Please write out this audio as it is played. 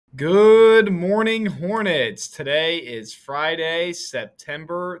Good morning, Hornets. Today is Friday,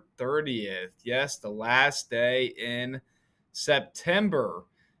 September 30th. Yes, the last day in September.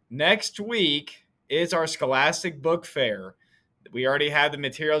 Next week is our Scholastic Book Fair. We already have the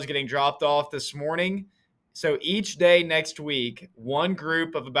materials getting dropped off this morning. So each day next week, one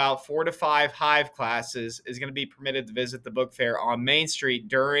group of about 4 to 5 Hive classes is going to be permitted to visit the book fair on Main Street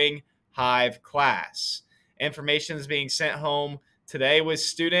during Hive class. Information is being sent home today with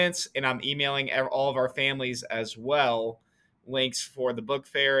students, and I'm emailing all of our families as well links for the book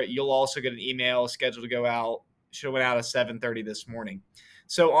fair. You'll also get an email scheduled to go out. Should have went out at 7:30 this morning.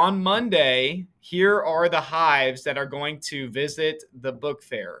 So on Monday, here are the Hives that are going to visit the book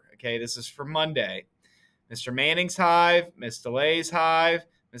fair. Okay, this is for Monday. Mr. Manning's Hive, Miss DeLay's Hive,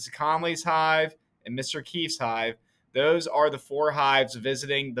 Mrs. Conley's Hive, and Mr. Keefe's Hive. Those are the 4 Hives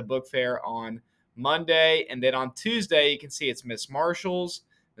visiting the book fair on Monday. And then on Tuesday, you can see it's Miss Marshall's,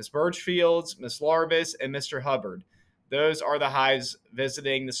 Miss Birchfield's, Miss Larvis, and Mr. Hubbard. Those are the Hives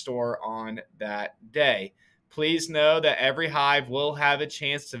visiting the store on that day. Please know that every Hive will have a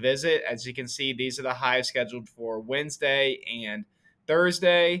chance to visit. As you can see, these are the Hives scheduled for Wednesday and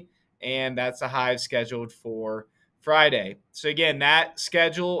Thursday, and that's the Hive scheduled for Friday. So again, that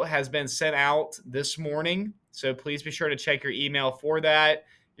schedule has been sent out this morning, so please be sure to check your email for that.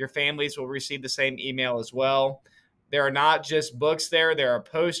 Your families will receive the same email as well. There are not just books there. There are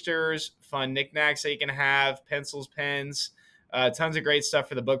posters, fun knickknacks that you can have, pencils, pens, tons of great stuff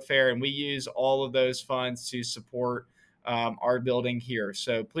for the book fair, and we use all of those funds to support our building here.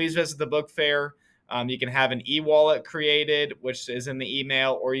 So please visit the book fair. You can have an e-wallet created, which is in the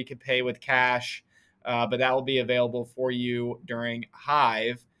email, or you can pay with cash, but that will be available for you during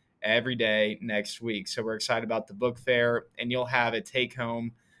Hive every day next week. So we're excited about the book fair, and you'll have a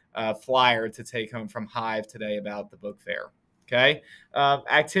take-home flyer to take home from Hive today about the book fair. Okay.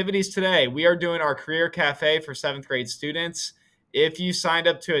 Activities today. We are doing our Career Cafe for 7th grade students. If you signed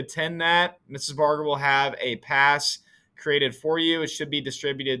up to attend that, Mrs. Barger will have a pass created for you. It should be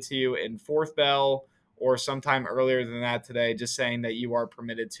distributed to you in 4th bell or sometime earlier than that today, just saying that you are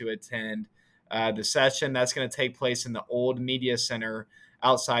permitted to attend the session. That's going to take place in the old media center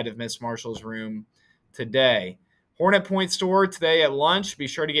outside of Miss Marshall's room today. Hornet Point store today at lunch. Be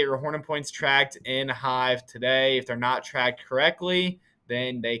sure to get your Hornet Points tracked in Hive today. If they're not tracked correctly,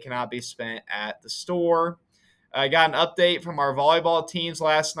 then they cannot be spent at the store. I got an update from our volleyball teams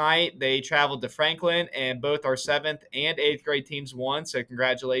last night. They traveled to Franklin, and both our 7th and 8th grade teams won. So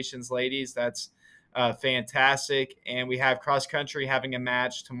congratulations, ladies. That's fantastic. And we have cross country having a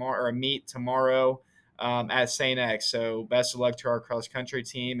match tomorrow, or a meet tomorrow at St. X. So best of luck to our cross country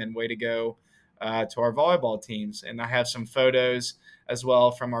team, and way to go to our volleyball teams. And I have some photos as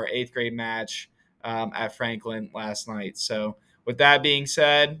well from our 8th grade match at Franklin last night. So with that being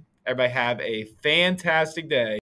said, everybody have a fantastic day.